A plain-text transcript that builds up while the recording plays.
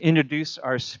Introduce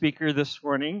our speaker this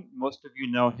morning. Most of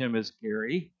you know him as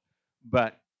Gary,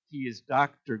 but he is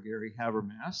Dr. Gary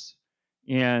Habermas,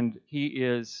 and he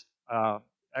is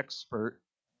expert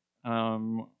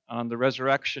on the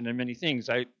resurrection and many things.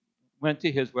 I went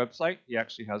to his website. He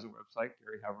actually has a website,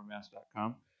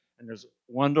 GaryHabermas.com, and there's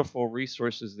wonderful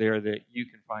resources there that you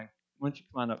can find. Why don't you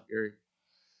come on up, Gary?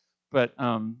 But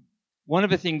one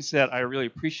of the things that I really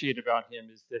appreciate about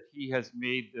him is that he has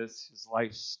made this his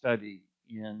life study.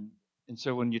 And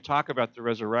so when you talk about the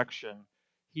resurrection,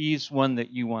 he's one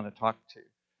that you want to talk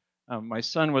to. My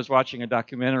son was watching a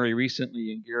documentary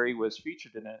recently, and Gary was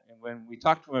featured in it. And when we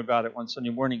talked to him about it one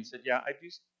Sunday morning, he said, "Yeah, I do."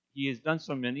 He has done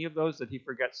so many of those that he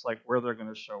forgets like where they're going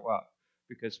to show up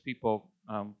because people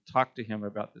talk to him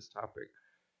about this topic.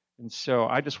 And so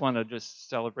I just want to just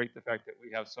celebrate the fact that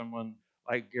we have someone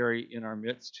like Gary in our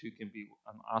midst who can be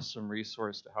an awesome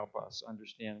resource to help us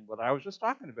understand what I was just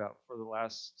talking about for the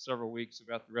last several weeks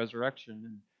about the resurrection.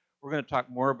 And we're going to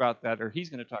talk more about that, or he's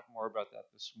going to talk more about that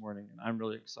this morning. And I'm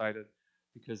really excited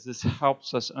because this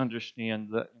helps us understand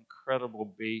the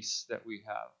incredible base that we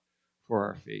have for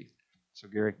our faith. So,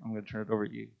 Gary, I'm going to turn it over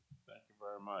to you. Thank you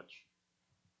very much,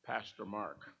 Pastor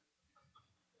Mark.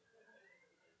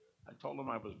 I told him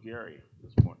I was Gary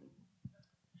this morning.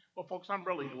 Well, folks, I'm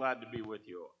really glad to be with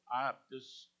you.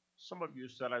 Some of you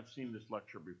said I've seen this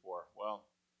lecture before. Well,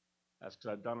 that's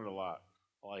because I've done it a lot,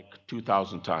 like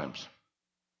 2,000 times.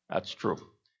 That's true.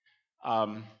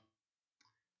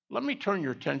 Let me turn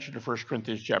your attention to 1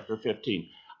 Corinthians chapter 15.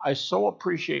 I so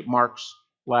appreciate Mark's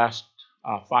last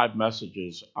 5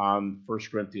 messages on 1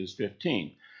 Corinthians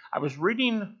 15. I was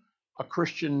reading a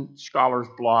Christian scholar's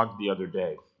blog the other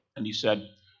day, and he said,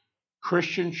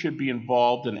 Christians should be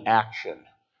involved in action.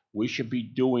 We should be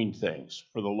doing things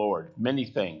for the Lord, many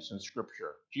things in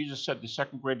Scripture. Jesus said the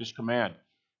second greatest command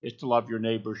is to love your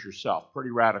neighbors yourself. Pretty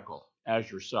radical, as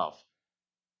yourself.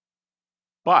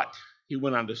 But, he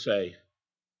went on to say,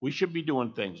 we should be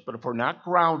doing things, but if we're not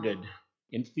grounded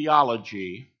in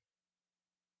theology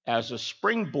as a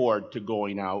springboard to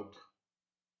going out,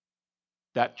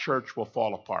 that church will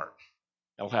fall apart.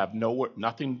 It'll have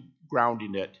nothing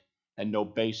grounding it and no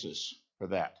basis for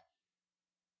that.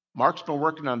 Mark's been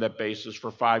working on that basis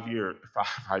for 5 years,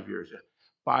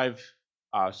 5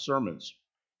 sermons.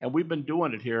 And we've been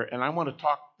doing it here. And I want to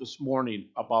talk this morning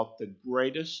about the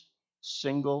greatest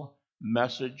single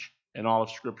message in all of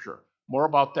Scripture. More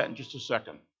about that in just a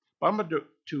second. But I'm going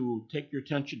to take your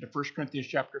attention to 1 Corinthians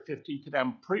chapter 15 today.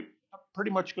 I'm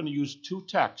pretty much going to use 2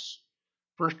 texts.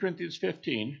 1 Corinthians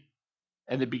 15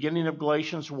 and the beginning of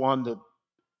Galatians 1,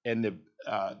 and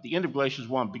the end of Galatians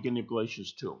 1, beginning of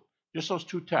Galatians 2. Just those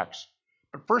 2 texts.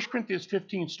 But 1 Corinthians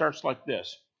 15 starts like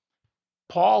this.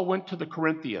 Paul went to the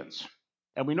Corinthians,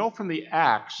 and we know from the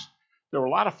Acts there were a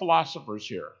lot of philosophers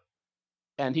here,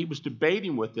 and he was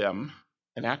debating with them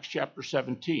in Acts chapter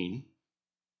 17.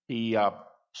 He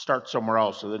starts somewhere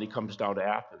else, and then he comes down to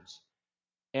Athens.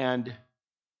 And,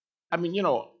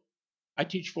 I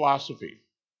teach philosophy,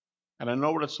 and I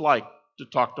know what it's like to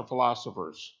talk to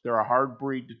philosophers. They're a hard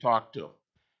breed to talk to.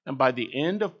 And by the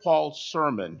end of Paul's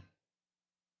sermon,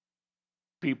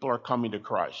 people are coming to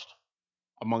Christ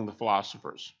among the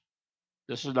philosophers.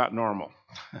 This is not normal.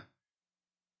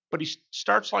 But he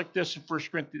starts like this in 1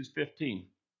 Corinthians 15.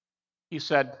 He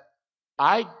said,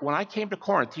 when I came to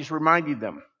Corinth, he's reminding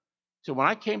them. So when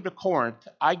I came to Corinth,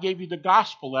 I gave you the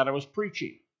gospel that I was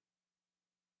preaching.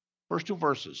 First 2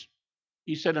 verses.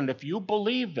 He said, and if you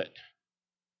believe it,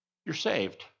 you're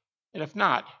saved. And if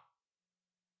not,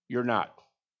 you're not.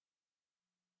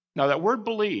 Now that word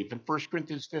believe in 1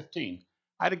 Corinthians 15,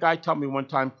 I had a guy tell me one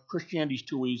time, Christianity's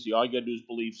too easy. All you got to do is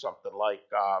believe something like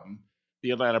the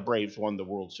Atlanta Braves won the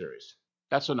World Series.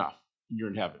 That's enough. You're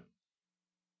in heaven.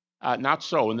 Not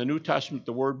so. In the New Testament,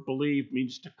 the word believe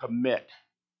means to commit.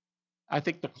 I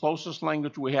think the closest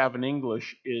language we have in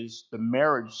English is the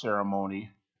marriage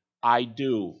ceremony, I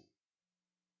do.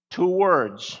 2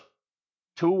 words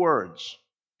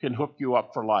can hook you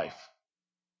up for life.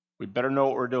 We better know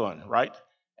what we're doing, right?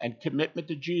 And commitment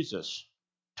to Jesus,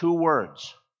 2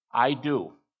 words, I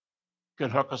do,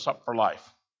 can hook us up for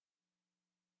life.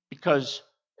 Because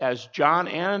as John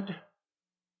and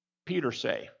Peter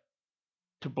say,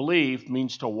 to believe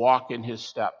means to walk in his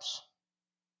steps.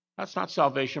 That's not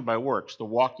salvation by works. The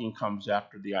walking comes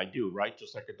after the I do, right?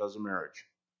 Just like it does in marriage.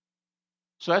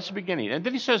 So that's the beginning. And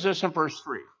then he says this in verse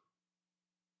 3.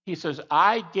 He says,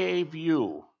 I gave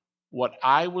you what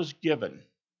I was given,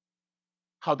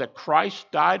 how that Christ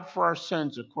died for our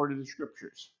sins according to the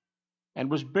Scriptures,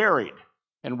 and was buried,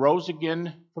 and rose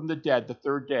again from the dead the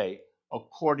 3rd day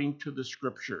according to the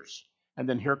Scriptures. And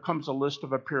then here comes a list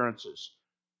of appearances.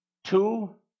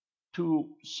 2 two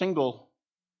single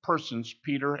persons,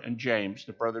 Peter and James,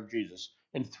 the brother of Jesus,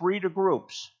 and three to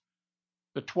groups,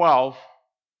 the 12,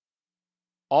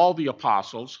 all the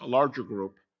apostles, a larger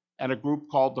group, and a group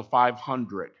called the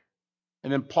 500.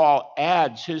 And then Paul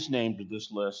adds his name to this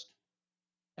list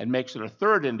and makes it a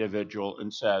third individual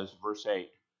and says, verse 8,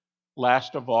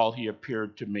 last of all, he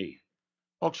appeared to me.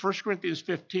 Folks, 1 Corinthians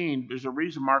 15, there's a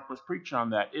reason Mark was preaching on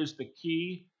that, is the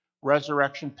key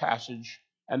resurrection passage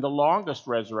and the longest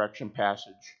resurrection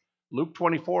passage. Luke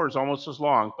 24 is almost as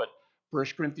long, but 1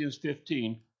 Corinthians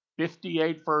 15,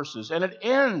 58 verses, and it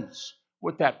ends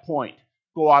with that point,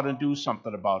 go out and do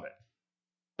something about it.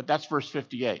 But that's verse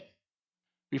 58.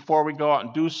 Before we go out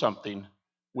and do something,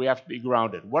 we have to be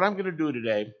grounded. What I'm going to do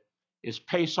today is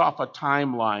pace off a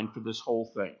timeline for this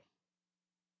whole thing.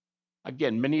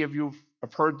 Again, many of you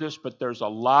have heard this, but there's a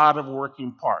lot of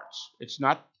working parts. It's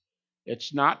not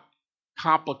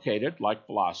complicated like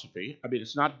philosophy. I mean,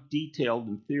 it's not detailed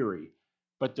in theory,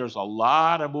 but there's a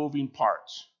lot of moving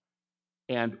parts.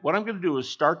 And what I'm going to do is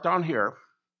start down here.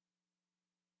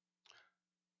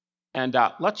 And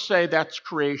let's say that's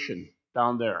creation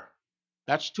down there.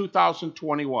 That's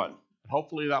 2021.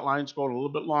 Hopefully that line's going a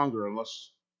little bit longer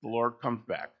unless the Lord comes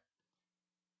back.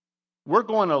 We're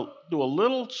going to do a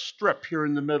little strip here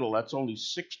in the middle. That's only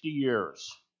 60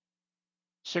 years.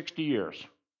 60 years.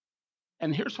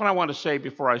 And here's what I want to say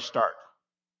before I start.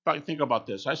 Think about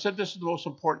this. I said this is the most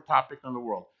important topic in the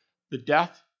world. The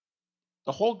death,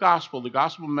 the whole gospel, the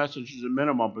gospel message is a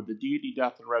minimum of the deity,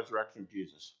 death, and resurrection of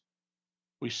Jesus.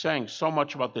 We sang so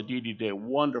much about the deity today.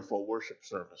 Wonderful worship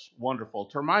service. Wonderful.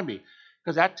 To remind me,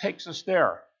 because that takes us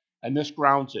there. And this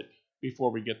grounds it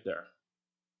before we get there.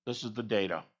 This is the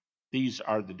data. These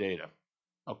are the data.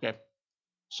 Okay?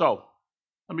 So,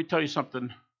 let me tell you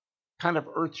something kind of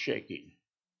earth-shaking.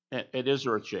 It is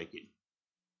earth-shaking.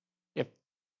 If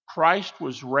Christ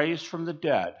was raised from the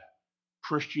dead,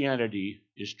 Christianity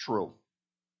is true.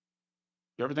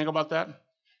 You ever think about that?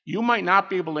 You might not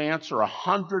be able to answer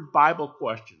 100 Bible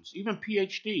questions, even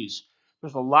PhDs.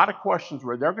 There's a lot of questions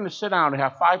where they're going to sit down and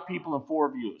have 5 people and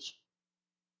 4 views.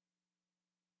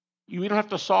 You don't have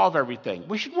to solve everything.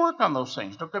 We should work on those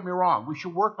things. Don't get me wrong. We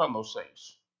should work on those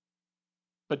things.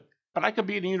 But I could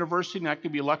be in a university and I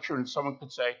could be a lecturer and someone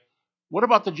could say, what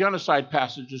about the genocide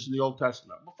passages in the Old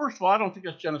Testament? Well, first of all, I don't think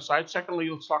that's genocide. Secondly,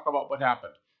 let's talk about what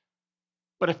happened.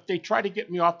 But if they try to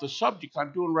get me off the subject,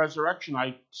 I'm doing resurrection,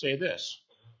 I say this.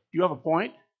 Do you have a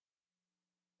point?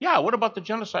 Yeah, what about the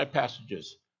genocide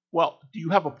passages? Well, do you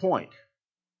have a point?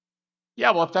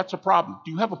 Yeah, well, if that's a problem,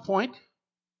 do you have a point?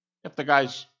 If the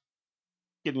guy's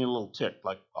getting a little ticked,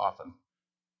 like often,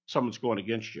 someone's going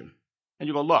against you. And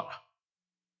you go, look,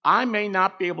 I may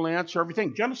not be able to answer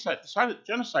everything. Genocide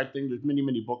thing, there's many,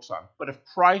 many books on. But if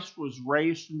Christ was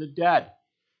raised from the dead,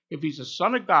 if he's a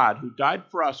son of God who died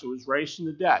for us, who was raised from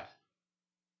the dead,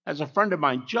 as a friend of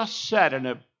mine just said in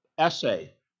an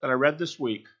essay that I read this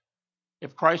week,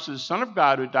 if Christ is the son of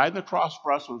God who died on the cross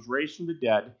for us, who was raised from the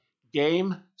dead,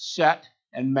 game, set,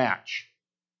 and match.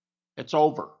 It's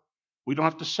over. We don't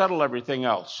have to settle everything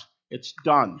else. It's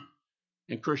done.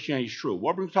 And Christianity is true.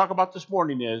 What we're going to talk about this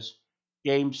morning is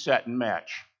game, set, and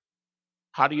match.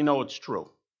 How do you know it's true?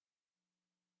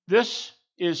 This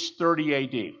is 30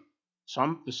 AD.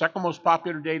 The second most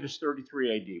popular date is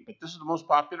 33 AD, but this is the most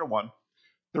popular one.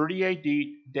 30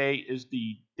 AD day is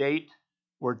the date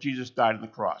where Jesus died on the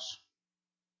cross.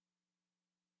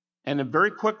 And in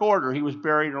very quick order, he was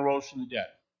buried and rose from the dead.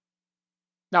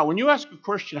 Now, when you ask a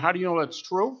Christian, how do you know that's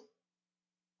true?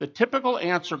 The typical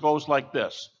answer goes like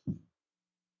this.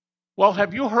 Well,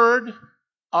 have you heard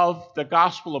of the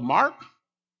Gospel of Mark?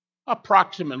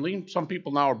 Approximately, some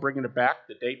people now are bringing it back,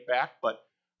 the date back, but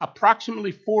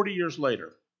approximately 40 years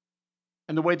later.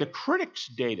 And the way the critics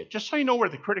date it, just so you know where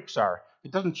the critics are,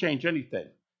 it doesn't change anything.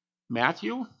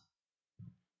 Matthew,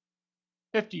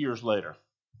 50 years later.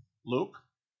 Luke,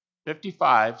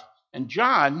 55. And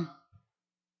John,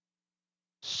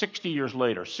 60 years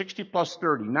later. 60 plus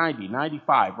 30, 90,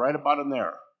 95, right about in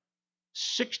there.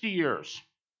 60 years.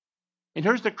 And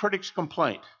here's the critics'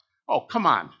 complaint. Oh, come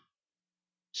on.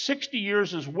 60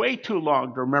 years is way too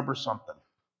long to remember something.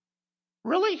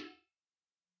 Really?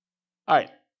 All right.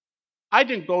 I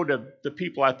didn't go to the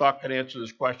people I thought could answer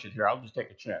this question here. I'll just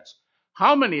take a chance.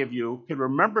 How many of you can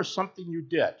remember something you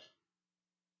did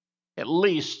at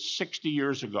least 60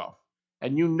 years ago?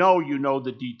 And you know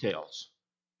the details.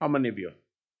 How many of you?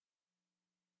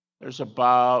 There's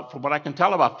about, from what I can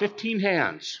tell, about 15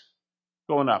 hands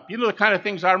going up. You know the kind of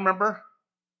things I remember?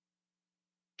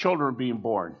 Children being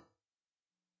born.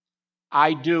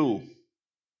 I do.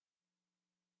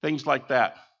 Things like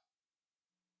that.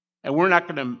 And we're not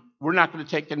going to we're not going to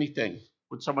take anything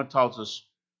when someone tells us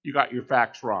you got your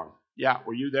facts wrong. Yeah,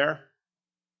 were you there?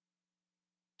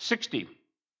 60.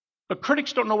 But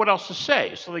critics don't know what else to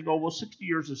say, so they go, well, 60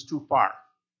 years is too far.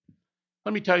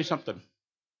 Let me tell you something.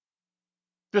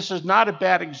 This is not a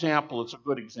bad example, it's a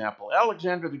good example.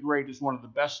 Alexander the Great is one of the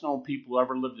best known people who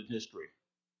ever lived in history.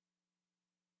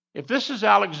 If this is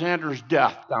Alexander's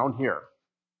death down here,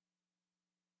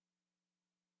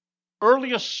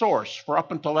 earliest source for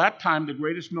up until that time, the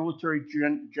greatest military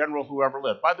general who ever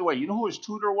lived. By the way, you know who his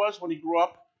tutor was when he grew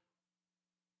up?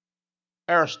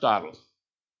 Aristotle.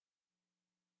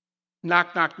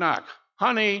 Knock, knock, knock.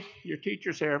 Honey, your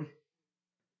teacher's here.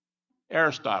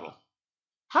 Aristotle.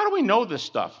 How do we know this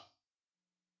stuff?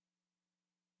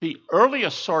 The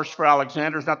earliest source for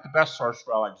Alexander is not the best source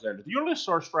for Alexander. The earliest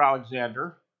source for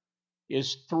Alexander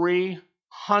is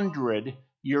 300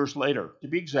 years later. To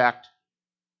be exact,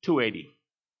 280.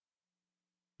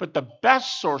 But the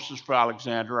best sources for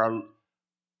Alexander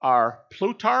are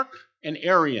Plutarch and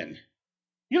Arrian.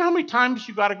 You know how many times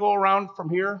you got to go around from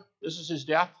here? This is his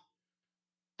death.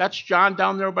 That's John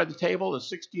down there by the table at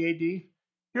 60 AD.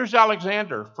 Here's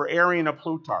Alexander for Arrian and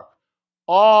Plutarch.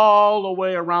 All the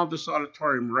way around this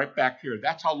auditorium, right back here.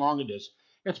 That's how long it is.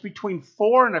 It's between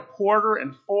 4.25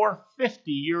 and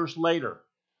 450 years later.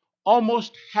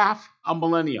 Almost half a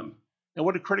millennium. And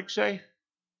what do critics say?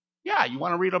 Yeah, you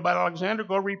want to read about Alexander?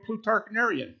 Go read Plutarch and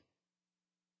Arrian.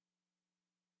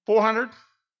 400?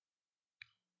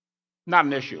 Not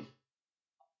an issue.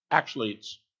 Actually,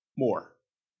 it's more.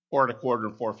 4.25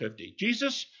 and 450.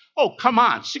 Jesus? Oh, come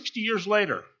on, 60 years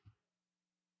later.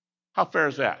 How fair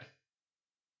is that?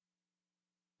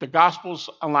 The Gospels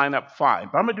line up fine.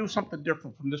 But I'm going to do something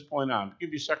different from this point on. I'll give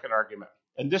you a second argument.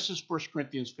 And this is 1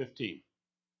 Corinthians 15.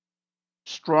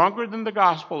 Stronger than the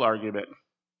Gospel argument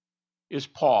is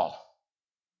Paul.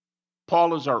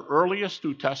 Paul is our earliest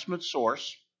New Testament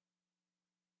source.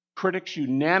 Critics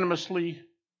unanimously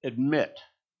admit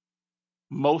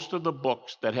most of the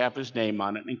books that have his name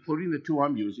on it, including the two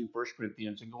I'm using, 1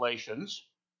 Corinthians and Galatians.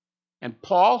 And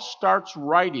Paul starts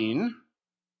writing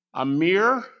a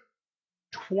mere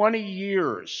 20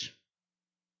 years.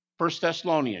 1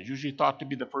 Thessalonians, usually thought to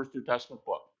be the first New Testament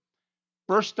book.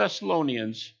 1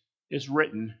 Thessalonians is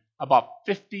written about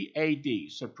 50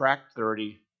 AD. Subtract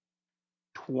 30,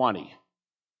 20.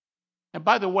 And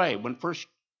by the way, when 1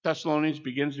 Thessalonians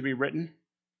begins to be written,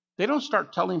 they don't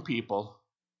start telling people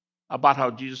about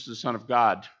how Jesus is the Son of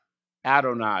God.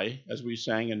 Adonai, as we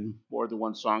sang in more than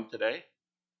one song today.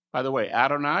 By the way,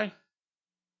 Adonai,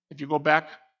 if you go back,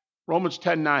 Romans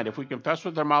 10:9, if we confess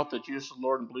with our mouth that Jesus is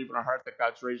Lord and believe in our heart that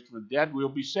God's raised from the dead, we will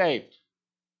be saved.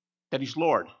 That he's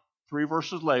Lord. 3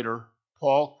 verses later,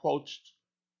 Paul quotes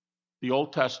the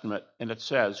Old Testament, and it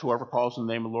says, whoever calls on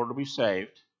the name of the Lord will be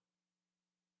saved.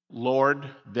 Lord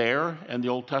there in the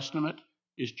Old Testament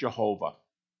is Jehovah.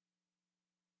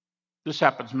 This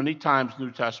happens many times in the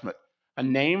New Testament. A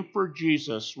name for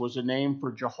Jesus was a name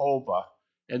for Jehovah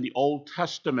in the Old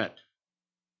Testament.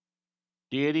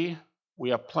 Deity, we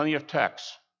have plenty of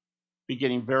texts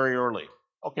beginning very early.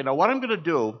 Okay, now what I'm going to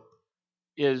do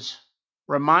is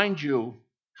remind you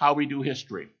how we do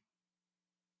history.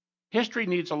 History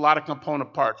needs a lot of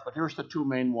component parts, but here's the two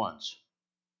main ones.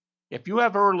 If you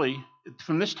have early,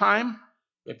 from this time,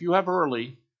 if you have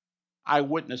early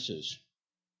eyewitnesses,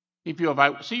 you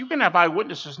can have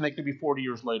eyewitnesses and they can be 40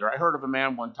 years later. I heard of a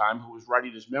man one time who was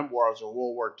writing his memoirs of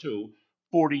World War II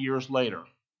 40 years later.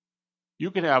 You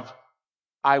can have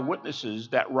eyewitnesses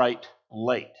that write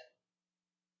late.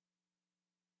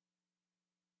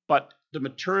 But the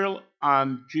material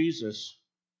on Jesus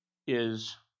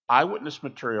is eyewitness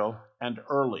material and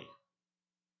early.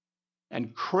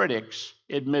 And critics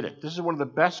admit it. This is one of the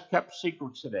best kept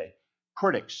secrets today.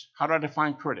 Critics. How do I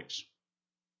define critics?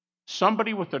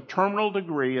 Somebody with a terminal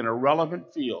degree in a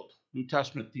relevant field, New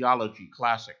Testament theology,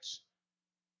 classics,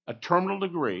 a terminal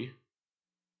degree,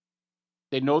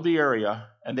 they know the area,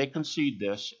 and they concede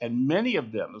this, and many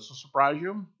of them, this will surprise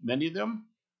you, many of them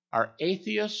are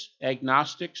atheists,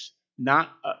 agnostics, not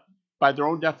by their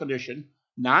own definition,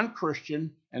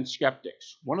 non-Christian, and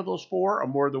skeptics. One of those four or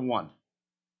more than one.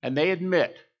 And they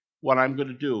admit what I'm going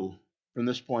to do from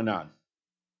this point on.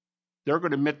 They're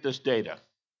going to admit this data.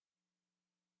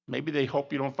 Maybe they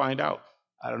hope you don't find out.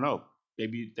 I don't know.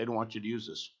 Maybe they don't want you to use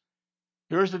this.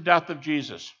 Here's the death of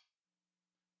Jesus.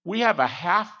 We have a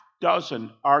half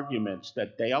dozen arguments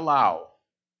that they allow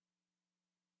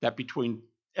that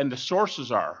and the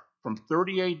sources are from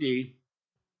 30 AD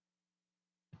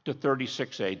to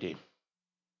 36 AD.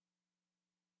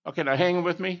 Okay, now hang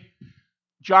with me.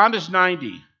 John is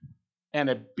 90. and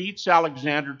it beats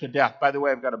Alexander to death. By the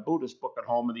way, I've got a Buddhist book at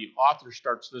home, and the author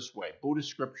starts this way. Buddhist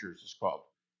Scriptures is called.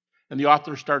 And the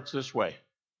author starts this way.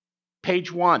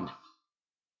 Page 1.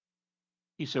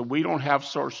 He said, we don't have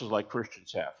sources like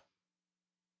Christians have.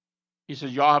 He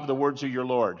says, y'all have the words of your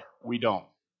Lord. We don't.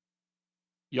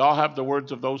 Y'all have the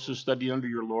words of those who study under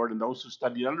your Lord and those who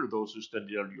study under those who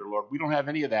study under your Lord. We don't have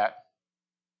any of that.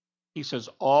 He says,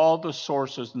 all the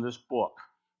sources in this book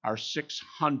are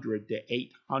 600 to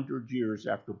 800 years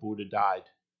after Buddha died.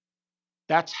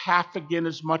 That's half again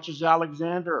as much as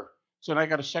Alexander. So I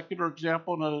got a secular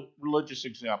example and a religious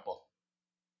example.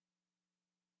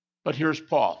 But here's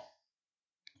Paul.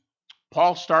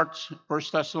 Paul starts 1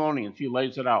 Thessalonians. He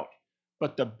lays it out.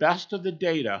 But the best of the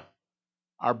data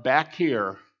are back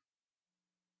here.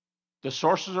 The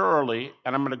sources are early,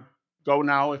 and I'm going to go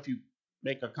now, if you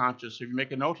make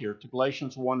a note here, to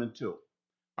Galatians 1 and 2. All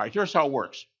right, here's how it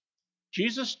works.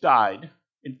 Jesus died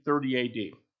in 30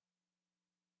 AD.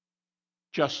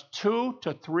 Just 2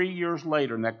 to 3 years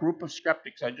later, in that group of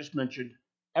skeptics I just mentioned,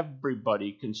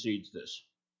 everybody concedes this.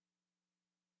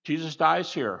 Jesus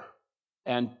dies here,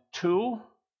 and 2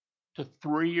 to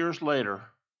 3 years later,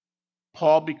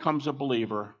 Paul becomes a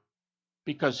believer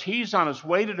because he's on his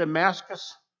way to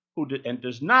Damascus and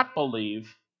does not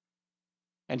believe,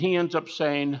 and he ends up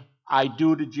saying, I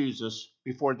do to Jesus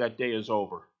before that day is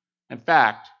over. In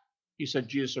fact, he said,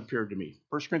 Jesus appeared to me.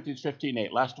 1 Corinthians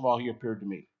 15:8, last of all, he appeared to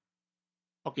me.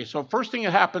 Okay, so first thing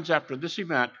that happens after this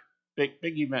event, big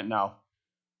event now,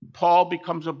 Paul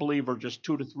becomes a believer just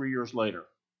 2 to 3 years later.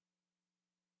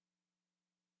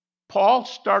 Paul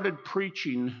started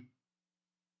preaching,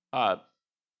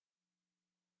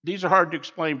 these are hard to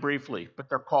explain briefly, but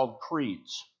they're called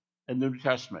creeds in the New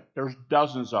Testament. There's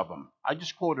dozens of them. I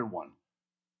just quoted one.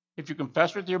 If you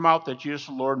confess with your mouth that Jesus is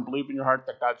the Lord and believe in your heart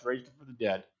that God's raised him from the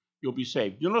dead, you'll be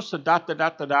saved. You notice the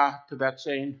da-da-da-da-da to that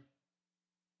saying?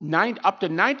 Up to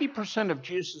 90% of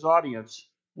Jesus' audience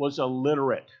was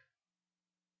illiterate.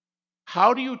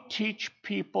 How do you teach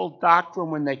people doctrine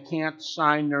when they can't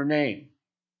sign their name?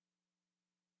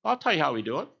 I'll tell you how we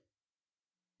do it.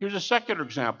 Here's a secular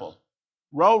example.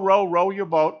 Row, row, row your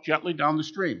boat gently down the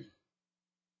stream.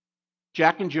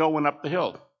 Jack and Jill went up the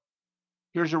hill.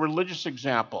 Here's a religious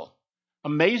example.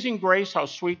 Amazing grace, how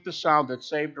sweet the sound that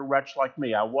saved a wretch like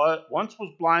me. I once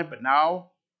was blind, but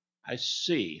now I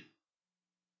see.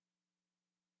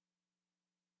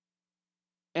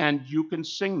 And you can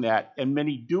sing that, and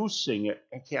many do sing it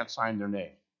and can't sign their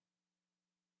name.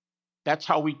 That's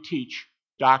how we teach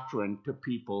doctrine to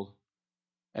people,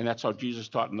 and that's how Jesus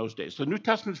taught in those days. The New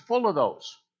Testament's full of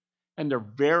those, and they're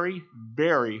very,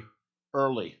 very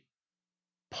early.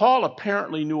 Paul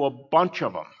apparently knew a bunch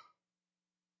of them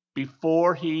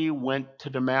before he went to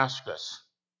Damascus.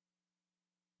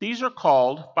 These are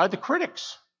called, by the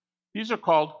critics, these are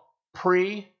called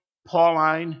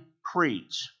pre-Pauline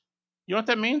creeds. You know what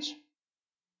that means?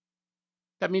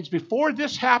 That means before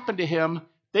this happened to him,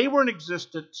 they were in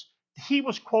existence, he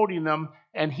was quoting them,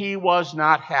 and he was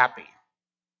not happy.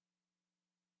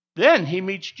 Then he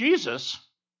meets Jesus.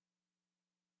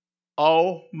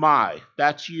 Oh my,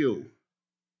 that's you.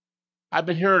 I've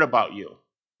been hearing about you.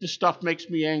 This stuff makes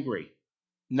me angry.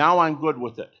 Now I'm good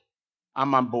with it.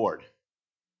 I'm on board.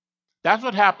 That's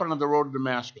what happened on the road to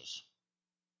Damascus.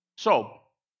 So,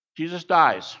 Jesus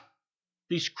dies.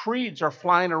 These creeds are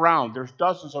flying around. There's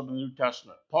dozens of them in the New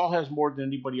Testament. Paul has more than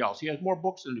anybody else. He has more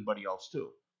books than anybody else, too.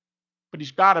 But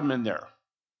he's got them in there.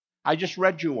 I just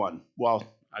read you one. Well,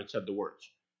 I said the words.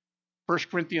 1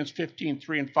 Corinthians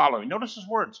 15:3 and following. Notice his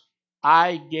words.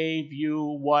 I gave you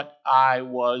what I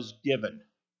was given.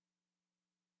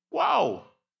 Whoa.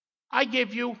 I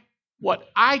gave you what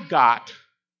I got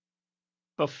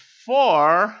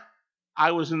before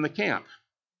I was in the camp.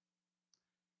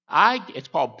 It's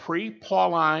called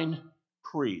pre-Pauline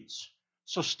creeds.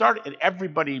 So and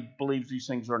everybody believes these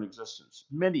things are in existence.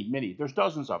 Many. There's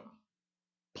dozens of them.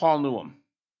 Paul knew them.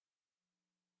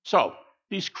 So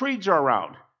these creeds are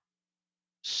around.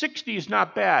 60 is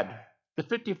not bad. The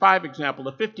 55 example,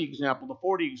 the 50 example, the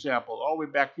 40 example, all the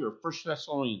way back here, 1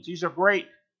 Thessalonians. These are great.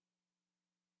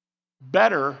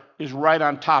 Better is right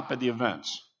on top of the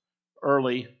events,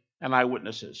 early and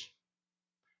eyewitnesses.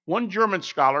 One German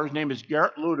scholar, his name is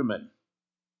Gerhard Ludemann,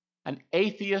 an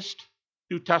atheist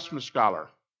New Testament scholar.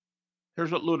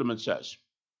 Here's what Ludemann says.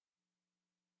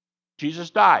 Jesus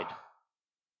died.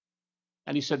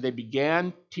 And he said they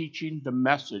began teaching the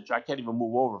message. I can't even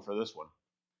move over for this one.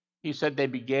 He said they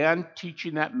began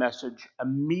teaching that message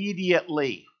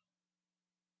immediately.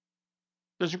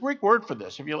 There's a Greek word for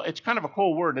this. It's kind of a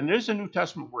cool word, and it is a New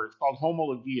Testament word. It's called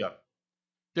homologia.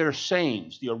 They're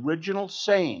sayings, the original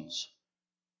sayings.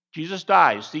 Jesus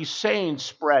dies. These sayings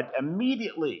spread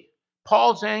immediately.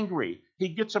 Paul's angry. He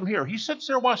gets them here. He sits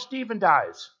there while Stephen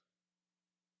dies.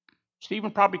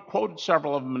 Stephen probably quoted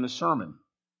several of them in the sermon.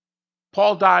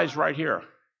 Paul dies right here.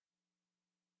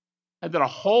 And then a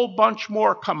whole bunch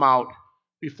more come out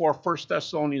before 1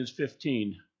 Thessalonians gets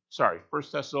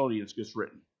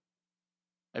written.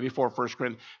 And before 1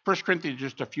 Corinthians. 1 Corinthians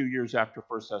just a few years after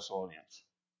 1 Thessalonians.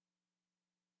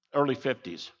 Early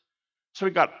 50s. So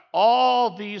we got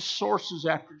all these sources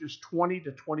after just 20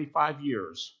 to 25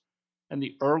 years. And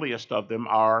the earliest of them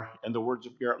are, in the words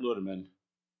of Garrett Ludeman,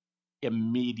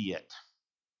 immediate.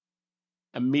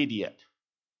 Immediate.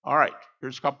 All right,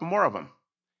 here's a couple more of them.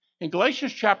 In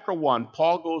Galatians chapter 1,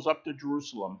 Paul goes up to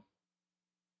Jerusalem.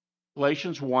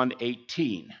 Galatians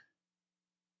 1:18.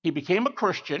 He became a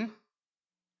Christian,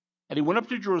 and he went up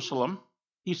to Jerusalem.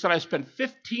 He said, I spent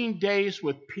 15 days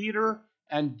with Peter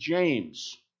and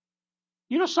James.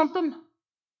 You know something?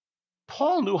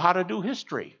 Paul knew how to do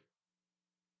history.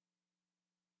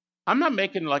 I'm not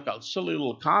making like a silly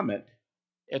little comment.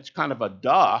 It's kind of a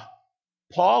duh.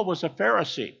 Paul was a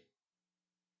Pharisee.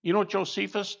 You know what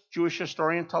Josephus, Jewish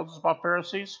historian, tells us about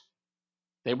Pharisees?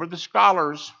 They were the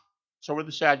scholars, so were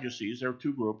the Sadducees. There were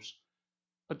two groups.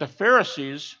 But the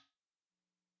Pharisees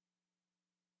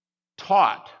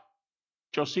taught,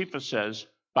 Josephus says,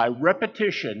 by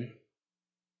repetition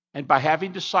and by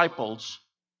having disciples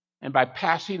and by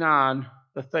passing on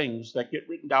the things that get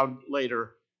written down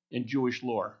later in Jewish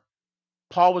lore.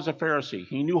 Paul was a Pharisee.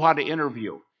 He knew how to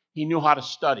interview. He knew how to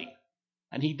study.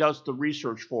 And he does the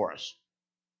research for us.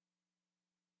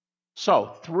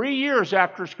 So, 3 years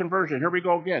after his conversion, here we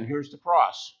go again. Here's the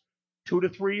cross. 2 to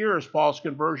 3 years, Paul's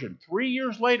conversion. 3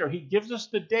 years later, he gives us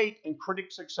the date and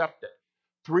critics accept it.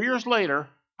 3 years later,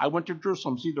 I went to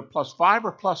Jerusalem. It's either +5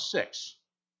 or +6,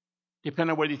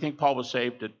 depending on whether you think Paul was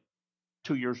saved at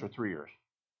 2 years or 3 years.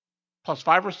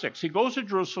 +5 or 6. He goes to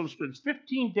Jerusalem, spends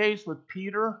 15 days with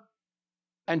Peter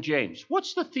and James.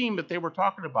 What's the theme that they were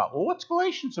talking about? Well, what's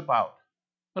Galatians about?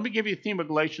 Let me give you a theme of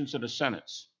Galatians in a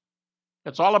sentence.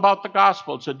 It's all about the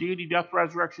gospel. It's a deity, death,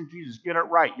 resurrection, Jesus. Get it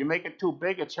right. You make it too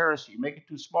big, it's heresy. You make it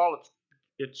too small,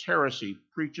 it's heresy.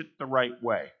 Preach it the right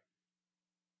way.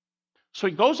 So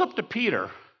he goes up to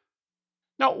Peter.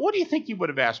 Now, what do you think he would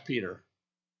have asked Peter?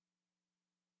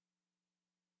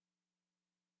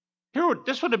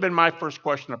 This would have been my first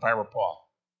question if I were Paul.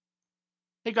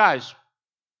 Hey guys,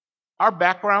 our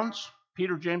backgrounds,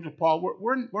 Peter, James, and Paul,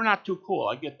 we're not too cool.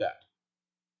 I get that.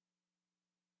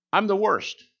 I'm the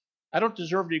worst. I don't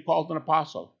deserve to be called an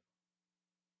apostle.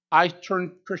 I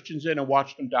turned Christians in and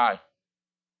watched them die.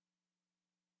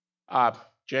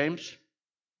 James,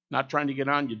 not trying to get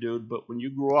on you, dude, but when you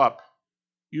grew up,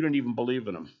 you didn't even believe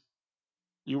in them.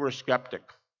 You were a skeptic.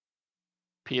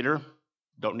 Peter,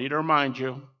 don't need to remind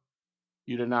you,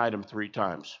 you denied him 3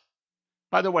 times.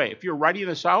 By the way, if you're writing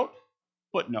this out,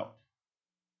 footnote.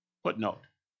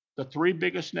 The 3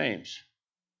 biggest names,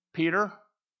 Peter,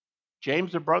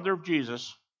 James, the brother of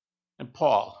Jesus, and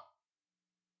Paul.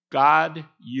 God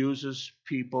uses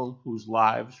people whose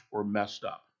lives were messed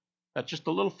up. That's just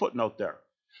a little footnote there.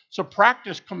 So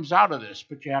practice comes out of this,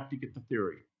 but you have to get the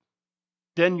theory.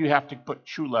 Then you have to put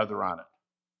shoe leather on it.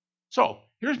 So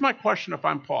here's my question if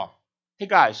I'm Paul. Hey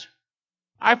guys,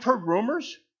 I've heard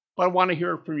rumors, but I want to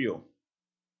hear it from you.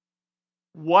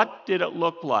 What did it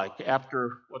look like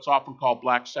after what's often called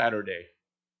Black Saturday,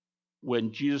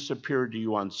 when Jesus appeared to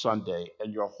you on Sunday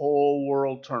and your whole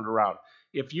world turned around?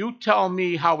 If you tell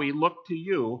me how he looked to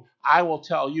you, I will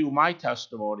tell you my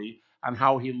testimony on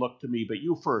how he looked to me. But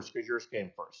you first, because yours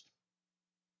came first.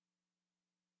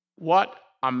 What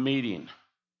a meeting.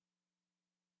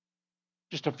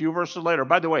 Just a few verses later.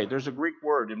 By the way, there's a Greek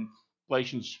word in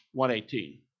Galatians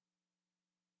 1:18.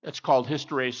 It's called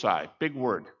hysteresis, big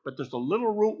word. But there's a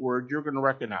little root word you're going to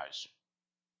recognize.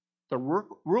 The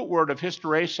root word of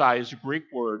hysteresis is a Greek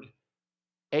word,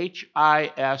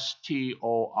 Histor.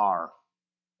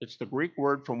 It's the Greek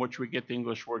word from which we get the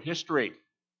English word history.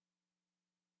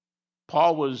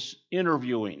 Paul was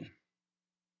interviewing,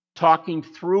 talking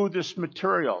through this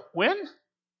material. When?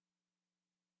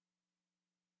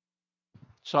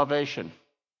 Salvation,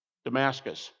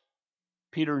 Damascus,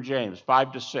 Peter and James,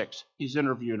 5 to 6. He's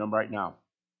interviewing them right now.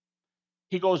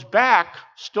 He goes back,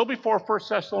 still before 1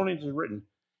 Thessalonians is written.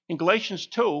 In Galatians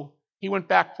 2, he went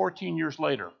back 14 years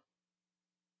later.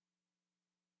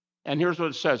 And here's what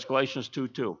it says, Galatians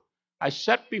 2:2. I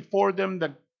set before them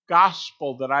the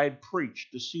gospel that I had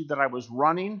preached to see that I was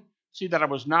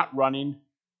not running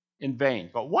in vain.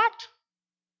 But what?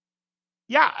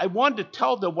 Yeah, I wanted to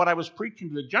tell them what I was preaching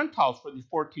to the Gentiles for these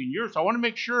 14 years. I want to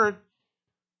make sure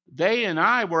they and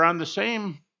I were on the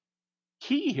same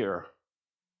key here.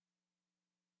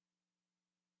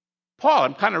 Paul,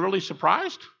 I'm kind of really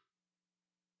surprised,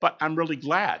 but I'm really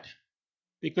glad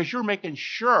because you're making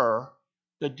sure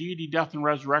the deity, death, and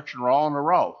resurrection are all in a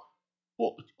row.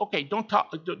 Well, okay, don't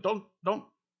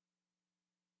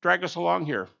drag us along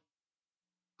here.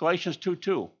 Galatians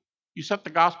 2:2. You set the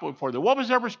gospel before them. What was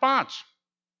their response?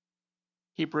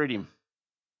 Keep reading.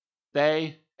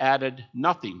 They added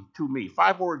nothing to me.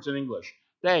 5 words in English.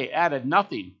 They added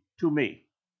nothing to me.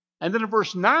 And then in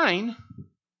verse 9,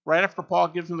 right after Paul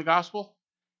gives them the gospel,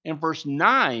 in verse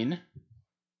 9,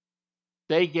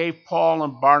 they gave Paul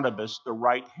and Barnabas the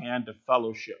right hand of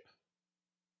fellowship.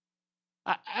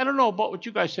 I don't know about what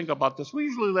you guys think about this. We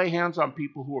usually lay hands on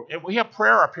people who are, we have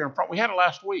prayer up here in front. We had it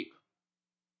last week,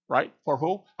 right? For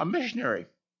who? A missionary.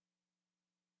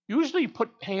 Usually you put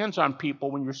hands on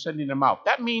people when you're sending them out.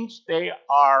 That means their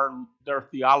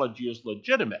theology is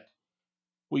legitimate.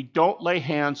 We don't lay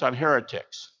hands on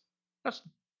heretics. That's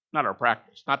not our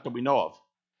practice, not that we know of.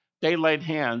 They laid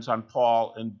hands on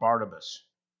Paul and Barnabas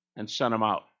and sent them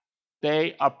out.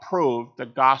 They approved the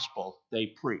gospel they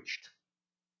preached.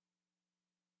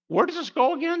 Where does this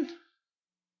go again?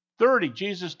 30,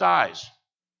 Jesus dies.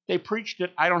 They preached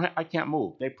it. I can't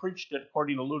move. They preached it,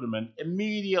 according to Ludeman,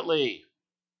 immediately.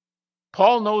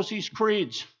 Paul knows these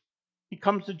creeds. He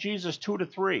comes to Jesus 2 to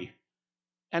 3.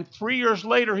 And 3 years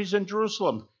later, he's in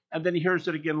Jerusalem. And then he hears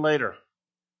it again later.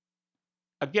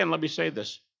 Again, let me say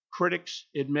this. Critics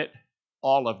admit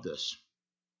all of this.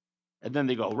 And then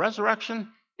they go, resurrection?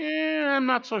 I'm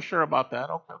not so sure about that.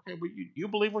 Okay, well, you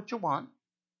believe what you want.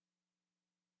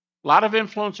 A lot of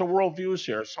influence of worldviews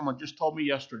here. Someone just told me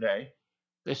yesterday.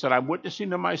 They said, I'm witnessing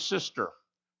to my sister.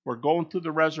 We're going through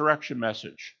the resurrection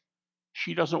message.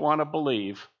 She doesn't want to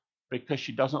believe because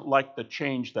she doesn't like the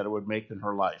change that it would make in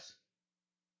her life.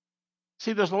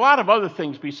 See, there's a lot of other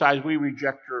things besides we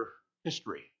reject your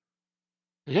history.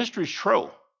 The history's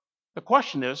true. The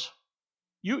question is,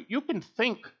 you can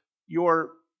think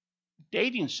you're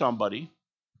dating somebody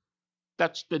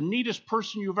that's the neatest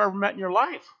person you've ever met in your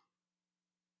life.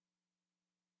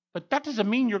 But that doesn't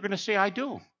mean you're going to say, I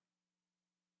do.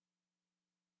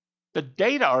 The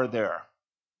data are there.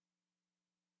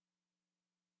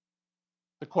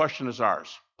 The question is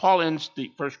ours. Paul ends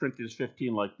 1 Corinthians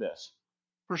 15 like this.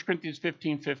 1 Corinthians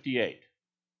 15:58.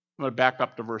 I'm going to back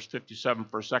up to verse 57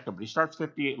 for a second, but he starts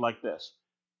 58 like this.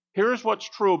 Here's what's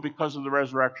true because of the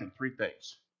resurrection. 3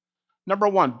 things. Number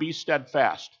 1, be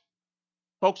steadfast.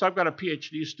 Folks, I've got a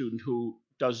PhD student who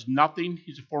does nothing.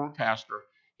 He's a former pastor.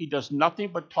 He does nothing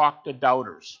but talk to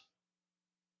doubters.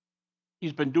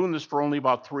 He's been doing this for only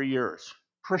about 3 years.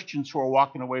 Christians who are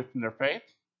walking away from their faith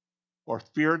or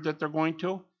feared that they're going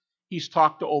to. He's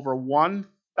talked to over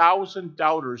 1,000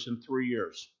 doubters in 3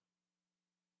 years.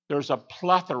 There's a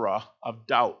plethora of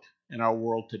doubt in our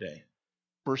world today.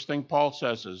 First thing Paul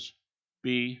says is,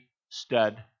 be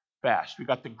steadfast. We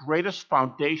got the greatest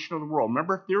foundation of the world.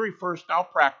 Remember, theory first, now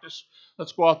practice.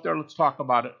 Let's go out there, let's talk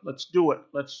about it. Let's do it.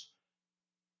 Let's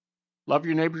love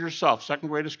your neighbor yourself. Second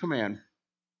greatest command.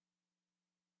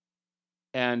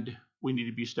 And we need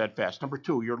to be steadfast. Number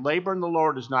 2, your labor in the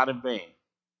Lord is not in vain.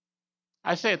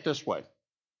 I say it this way.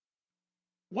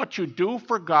 What you do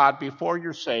for God before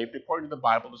you're saved, according to the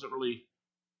Bible, doesn't really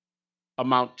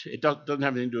amount to, it doesn't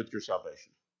have anything to do with your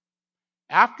salvation.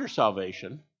 After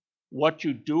salvation, what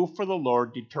you do for the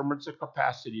Lord determines the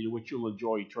capacity to which you'll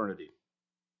enjoy eternity.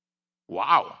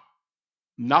 Wow.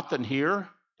 Nothing here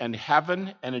and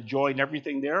heaven and enjoying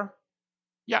everything there?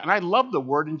 Yeah, and I love the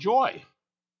word enjoy.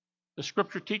 The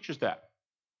scripture teaches that.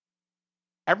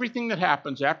 Everything that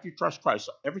happens after you trust Christ,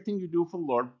 everything you do for the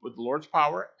Lord with the Lord's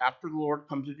power after the Lord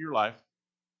comes into your life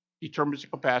determines the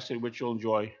capacity in which you'll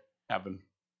enjoy heaven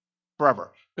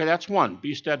forever. Okay, that's 1.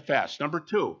 Be steadfast. Number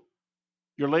 2,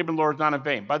 your labor in the Lord is not in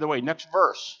vain. By the way, next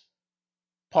verse,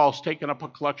 Paul's taken up a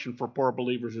collection for poor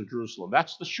believers in Jerusalem.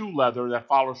 That's the shoe leather that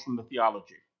follows from the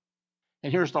theology.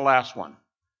 And here's the last one.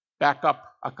 Back up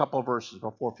a couple of verses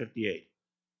before 58.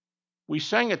 We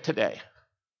sang it today.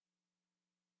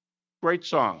 Great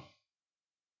song.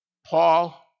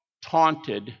 Paul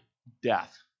taunted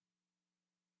death.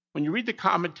 When you read the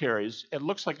commentaries, it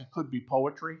looks like it could be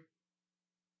poetry.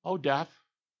 Oh, death,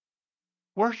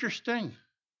 where's your sting?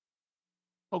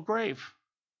 Oh, grave,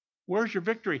 where's your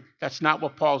victory? That's not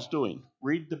what Paul's doing.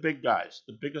 Read the big guys,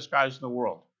 the biggest guys in the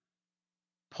world.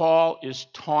 Paul is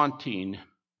taunting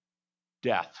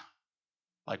death,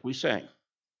 like we sang.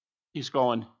 He's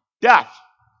going, death,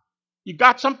 you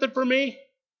got something for me?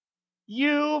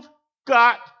 You've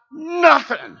got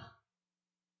nothing.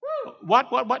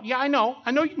 What? Yeah, I know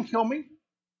you can kill me.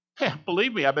 Yeah,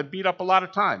 believe me, I've been beat up a lot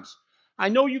of times. I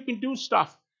know you can do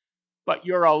stuff. but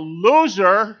you're a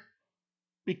loser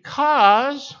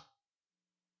because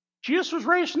Jesus was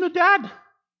raised from the dead.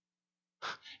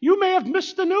 You may have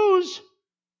missed the news.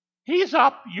 He's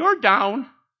up, you're down.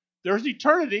 There's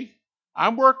eternity.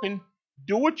 I'm working.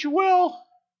 Do what you will.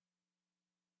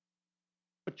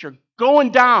 But you're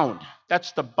going down.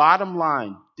 That's the bottom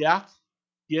line. Death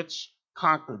gets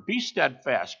conquered. Be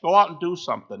steadfast. Go out and do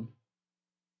something.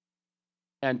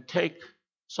 And take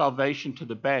salvation to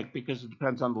the bank, because it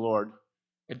depends on the Lord.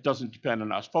 It doesn't depend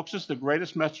on us. Folks, this is the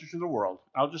greatest message in the world.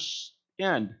 I'll just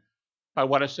end by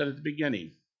what I said at the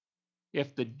beginning.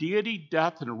 If the deity,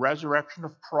 death, and resurrection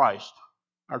of Christ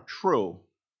are true,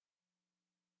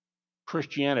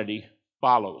 Christianity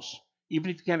follows. Even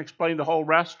if you can't explain the whole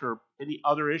rest or any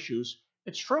other issues,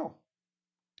 it's true.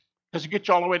 Because it gets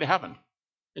you all the way to heaven.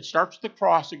 It starts with the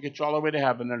cross, it gets you all the way to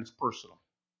heaven, and it's personal.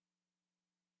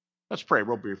 Let's pray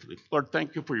real briefly. Lord,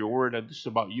 thank you for your word. This is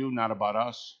about you, not about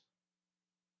us.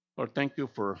 Lord, thank you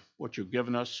for what you've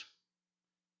given us.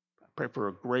 I pray for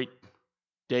a great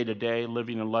day-to-day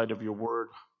living in light of your word.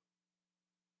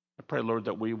 I pray, Lord,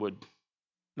 that we would,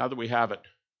 now that we have it,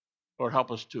 Lord,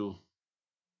 help us to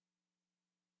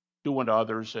do unto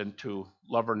others and to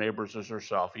love our neighbors as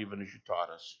ourselves, even as you taught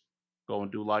us. Go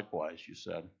and do likewise, you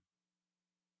said.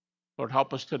 Lord,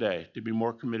 help us today to be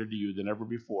more committed to you than ever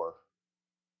before.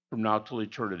 From now till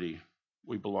eternity,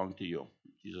 we belong to you.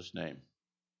 In Jesus' name,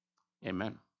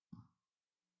 amen.